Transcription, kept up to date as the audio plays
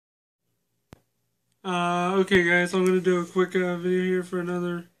Okay guys, I'm gonna do a quick video here for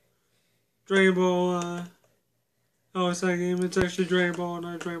another Dragon Ball LSI game. It's actually Dragon Ball,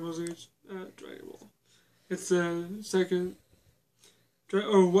 not Dragon Ball Z. Dragon Ball. It's the second,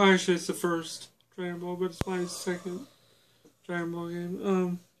 actually it's the first Dragon Ball, but it's my second Dragon Ball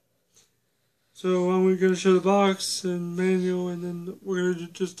game. So I'm gonna show the box and manual, and then we're gonna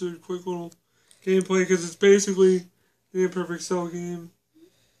just do a quick little gameplay, because it's basically the Imperfect Cell game.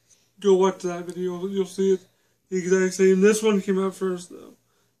 Go watch that video, you'll see it the exact same. This one came out first, though.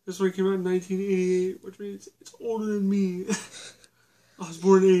 This one came out in 1988, which means it's older than me. I was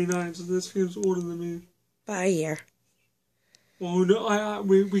born in 89, so this game's older than me. By a year. Well, no,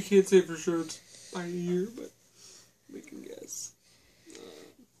 we can't say for sure it's by a year, but we can guess.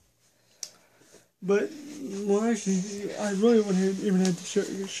 But, well, actually, I really wouldn't even have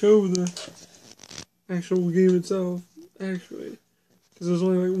to show the actual game itself, actually. Because there's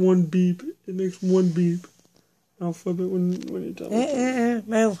only like one beep. It makes one beep. I'll flip it when you tell me.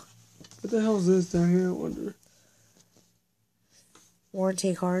 Move. What the hell is this down here, I wonder?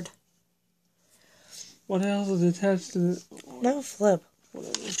 Warranty card. What else is attached to it? No, flip.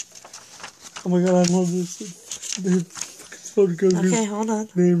 Whatever. Oh my god, I love this. Okay, hold on.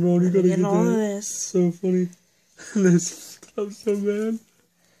 Name wrong, you gotta get all that. This. So funny. This, I'm so mad.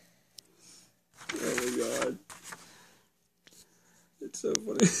 Oh my god. It's so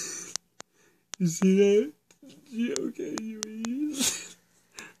funny. You see that? G-O-K-U-E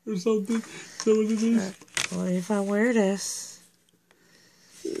or something. So what it is? What if I wear this?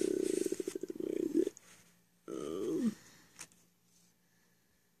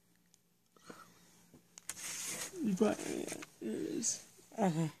 You probably, yeah, there it is.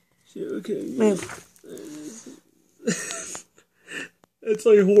 Okay. G-O-K-U-E. Move. There it is. It's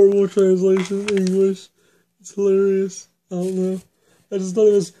like horrible translation in English. It's hilarious. I don't know. I just thought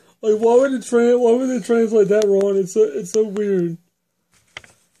it was like, why would they translate that wrong? It's so weird.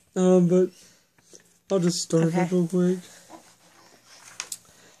 But I'll just start it real quick.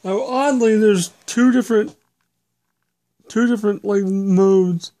 Now, oddly, there's two different like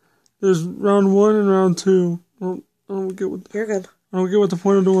modes. There's round 1 and round 2. I don't get what You're good. I don't get what the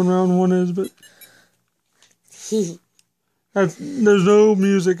point of doing round 1 is, but there's no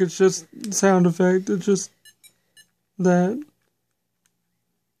music. It's just sound effect. It's just that.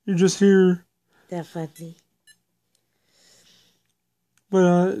 You just hear. Definitely.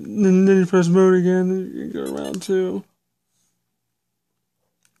 But then you press mode again, and you go around 2.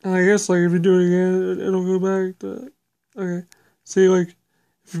 And I guess like if you do it again, it'll go back to. Okay. See, like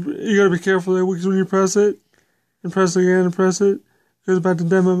you gotta be careful there, because when you press it and press it again and press it, it goes back to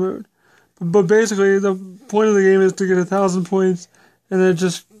demo mode. But basically, the point of the game is to get 1,000 points, and then it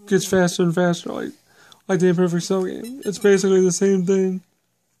just gets faster and faster, like the Imperfect Cell game. It's basically the same thing,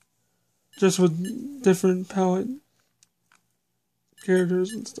 just with different palette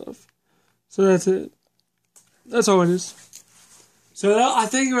characters and stuff. So that's it. That's all it is. So I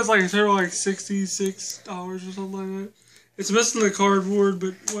think it was like $66 or something like that. It's missing the cardboard,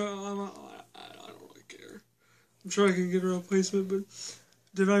 but well, I don't really care. I'm sure I can get a replacement, but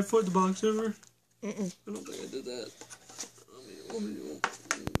did I flip the box over? I don't think I did that.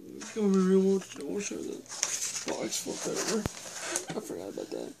 We'll show the box flipped over. I forgot about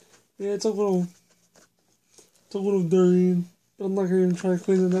that. Yeah, it's a little dirty. I'm not gonna even try to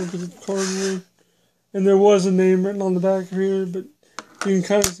clean it up because it's cardboard. And there was a name written on the back of here, but you can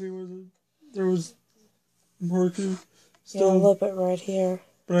kind of see where there was marker still. Yeah, a little bit right here.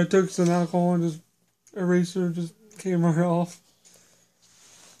 But I took some alcohol and just eraser just came right off.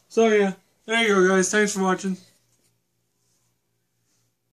 So yeah, there you go, guys. Thanks for watching.